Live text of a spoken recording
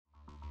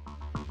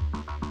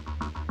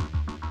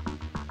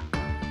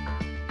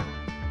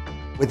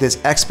With this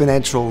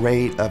exponential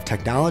rate of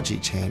technology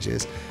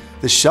changes,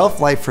 the shelf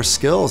life for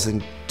skills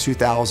in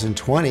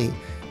 2020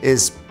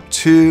 is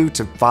 2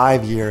 to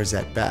 5 years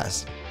at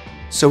best.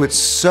 So it's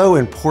so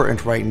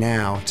important right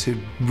now to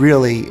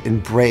really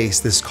embrace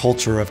this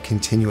culture of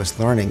continuous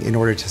learning in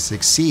order to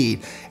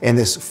succeed in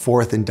this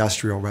fourth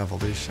industrial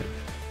revolution.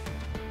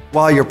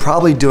 While you're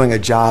probably doing a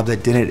job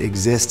that didn't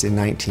exist in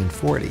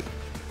 1940,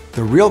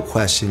 the real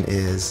question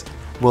is,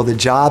 will the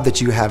job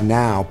that you have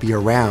now be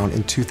around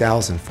in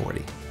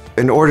 2040?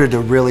 In order to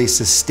really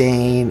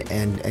sustain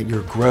and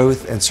your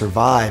growth and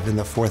survive in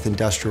the fourth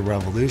industrial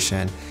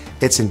revolution,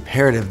 it's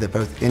imperative that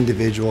both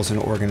individuals and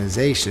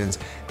organizations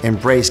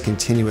embrace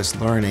continuous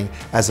learning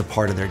as a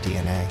part of their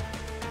DNA.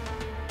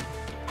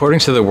 According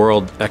to the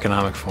World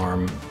Economic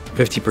Forum,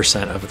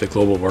 50% of the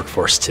global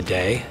workforce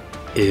today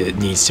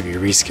needs to be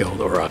reskilled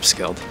or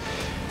upskilled.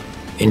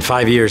 In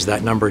 5 years,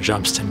 that number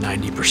jumps to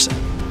 90%.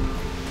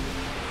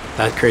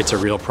 That creates a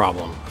real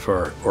problem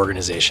for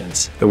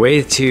organizations. The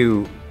way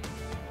to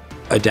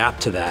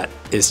adapt to that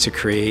is to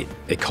create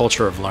a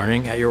culture of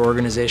learning at your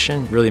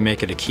organization, really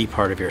make it a key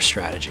part of your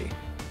strategy.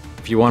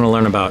 If you want to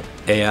learn about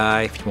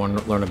AI, if you want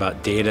to learn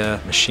about data,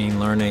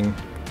 machine learning,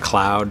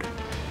 cloud,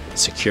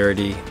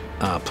 security,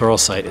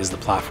 Pluralsight is the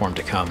platform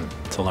to come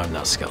to learn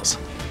those skills.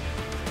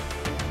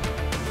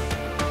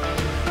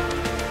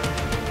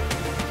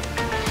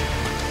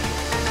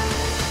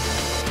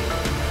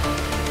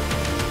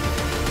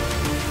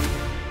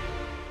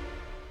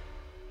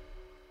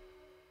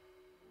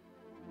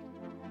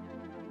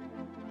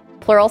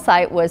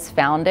 Pluralsight was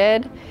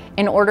founded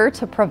in order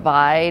to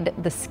provide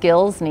the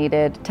skills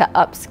needed to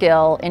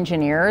upskill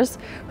engineers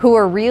who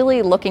are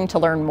really looking to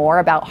learn more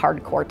about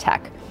hardcore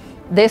tech.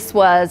 This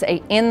was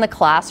a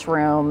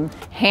in-the-classroom,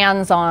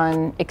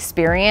 hands-on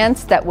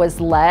experience that was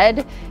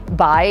led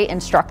by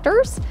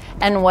instructors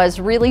and was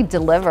really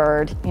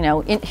delivered,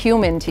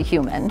 human to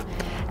human,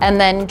 and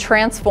then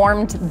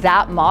transformed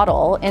that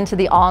model into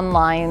the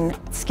online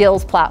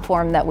skills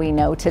platform that we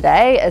know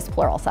today as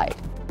Pluralsight.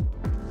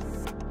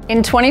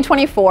 In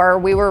 2024,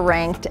 we were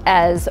ranked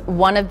as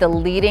one of the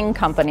leading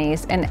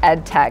companies in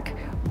EdTech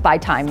by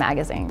Time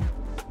magazine.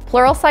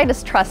 Pluralsight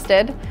is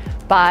trusted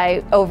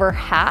by over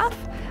half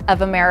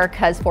of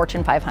America's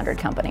Fortune 500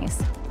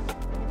 companies.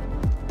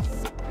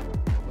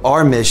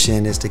 Our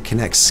mission is to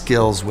connect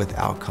skills with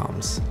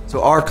outcomes.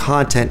 So our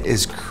content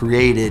is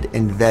created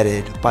and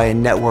vetted by a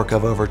network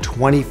of over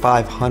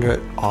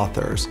 2,500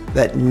 authors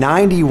that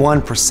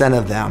 91%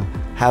 of them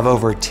have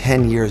over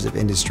 10 years of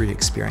industry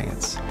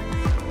experience.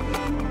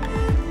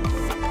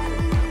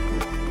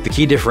 The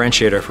key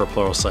differentiator for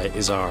Pluralsight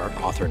is our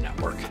author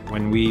network.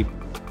 When we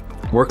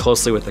work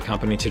closely with the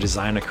company to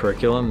design a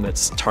curriculum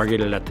that's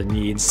targeted at the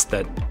needs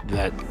that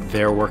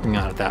they're working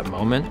on at that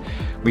moment,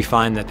 we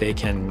find that they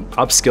can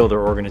upskill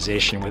their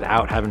organization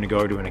without having to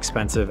go to an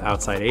expensive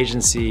outside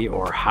agency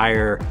or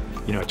hire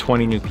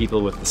 20 new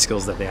people with the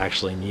skills that they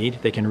actually need.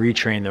 They can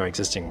retrain their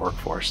existing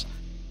workforce.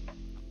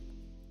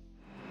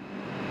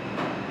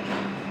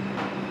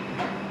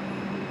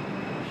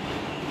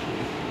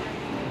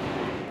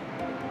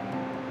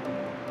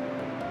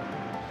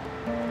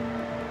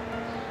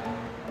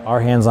 Our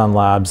hands-on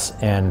labs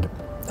and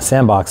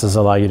sandboxes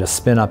allow you to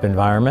spin up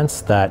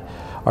environments that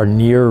are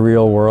near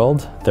real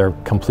world, they're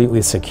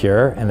completely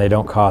secure, and they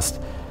don't cost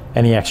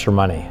any extra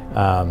money.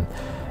 And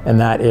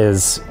that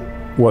is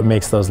what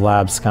makes those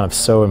labs kind of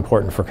so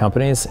important for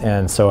companies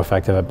and so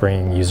effective at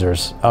bringing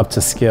users up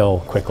to skill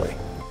quickly.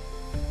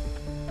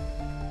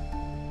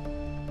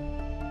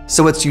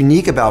 So what's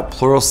unique about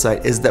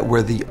Pluralsight is that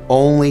we're the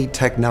only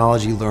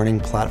technology learning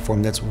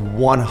platform that's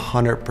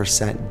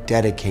 100%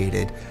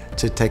 dedicated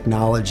to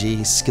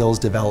technology skills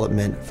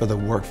development for the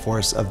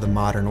workforce of the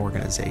modern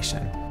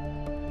organization.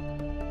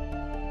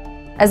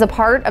 As a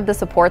part of the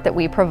support that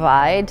we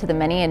provide to the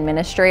many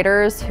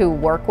administrators who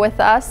work with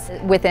us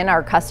within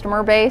our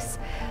customer base,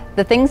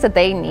 the things that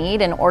they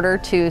need in order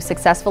to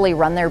successfully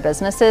run their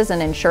businesses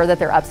and ensure that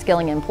they're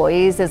upskilling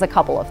employees is a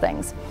couple of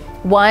things.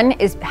 One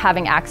is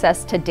having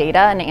access to data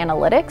and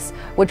analytics,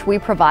 which we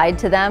provide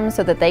to them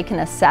so that they can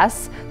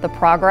assess the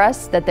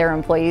progress that their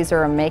employees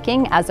are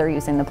making as they're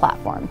using the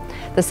platform.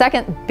 The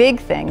second big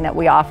thing that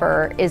we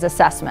offer is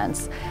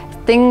assessments.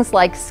 Things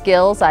like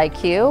Skills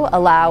IQ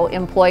allow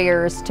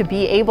employers to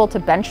be able to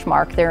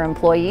benchmark their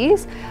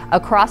employees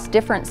across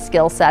different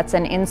skill sets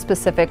and in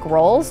specific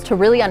roles to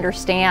really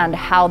understand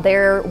how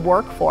their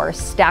workforce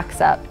stacks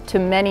up to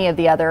many of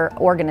the other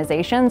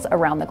organizations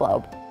around the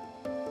globe.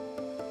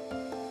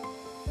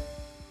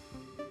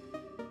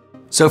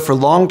 So for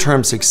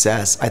long-term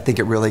success, I think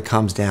it really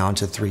comes down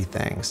to three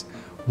things.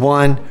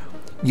 One,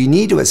 you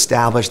need to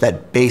establish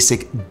that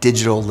basic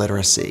digital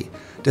literacy.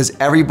 Does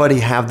everybody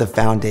have the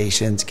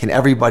foundations? Can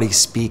everybody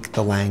speak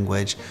the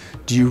language?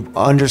 Do you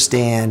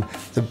understand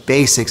the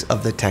basics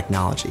of the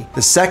technology?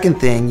 The second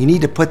thing, you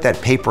need to put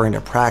that paper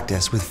into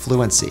practice with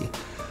fluency.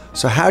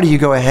 So how do you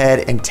go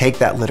ahead and take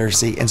that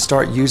literacy and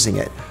start using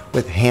it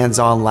with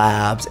hands-on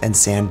labs and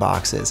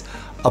sandboxes?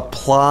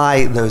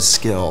 apply those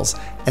skills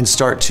and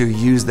start to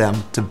use them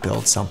to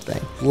build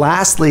something.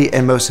 Lastly,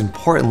 and most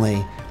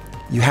importantly,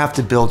 you have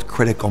to build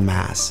critical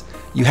mass.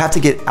 You have to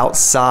get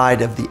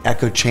outside of the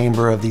echo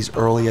chamber of these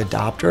early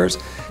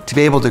adopters to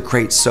be able to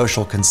create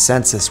social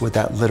consensus with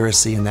that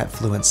literacy and that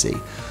fluency.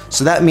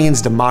 So that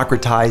means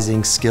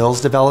democratizing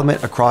skills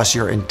development across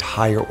your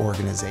entire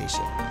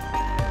organization.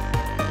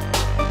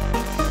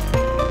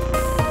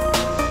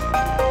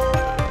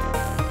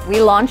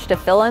 We launched a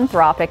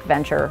philanthropic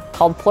venture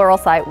called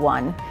Pluralsight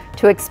One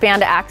to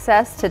expand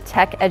access to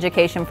tech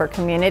education for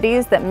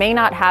communities that may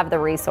not have the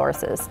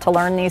resources to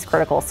learn these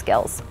critical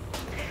skills.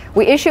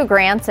 We issue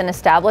grants and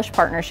establish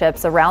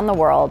partnerships around the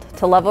world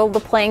to level the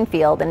playing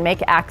field and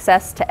make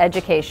access to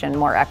education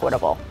more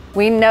equitable.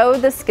 We know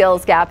the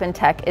skills gap in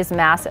tech is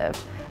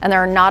massive, and there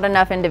are not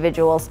enough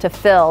individuals to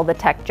fill the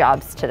tech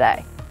jobs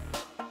today.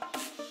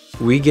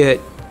 We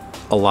get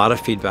a lot of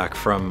feedback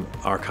from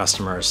our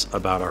customers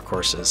about our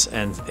courses,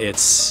 and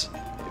it's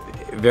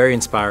very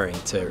inspiring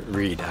to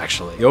read,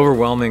 actually. The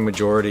overwhelming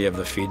majority of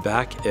the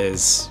feedback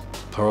is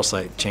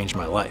Pluralsight changed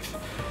my life.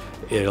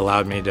 It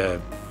allowed me to,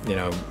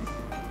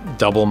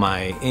 double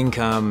my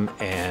income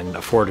and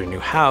afford a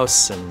new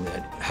house, and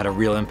it had a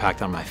real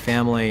impact on my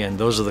family, and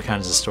those are the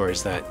kinds of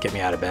stories that get me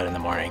out of bed in the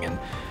morning and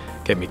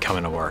get me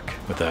coming to work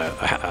with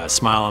a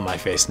smile on my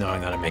face knowing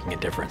that I'm making a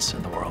difference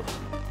in the world.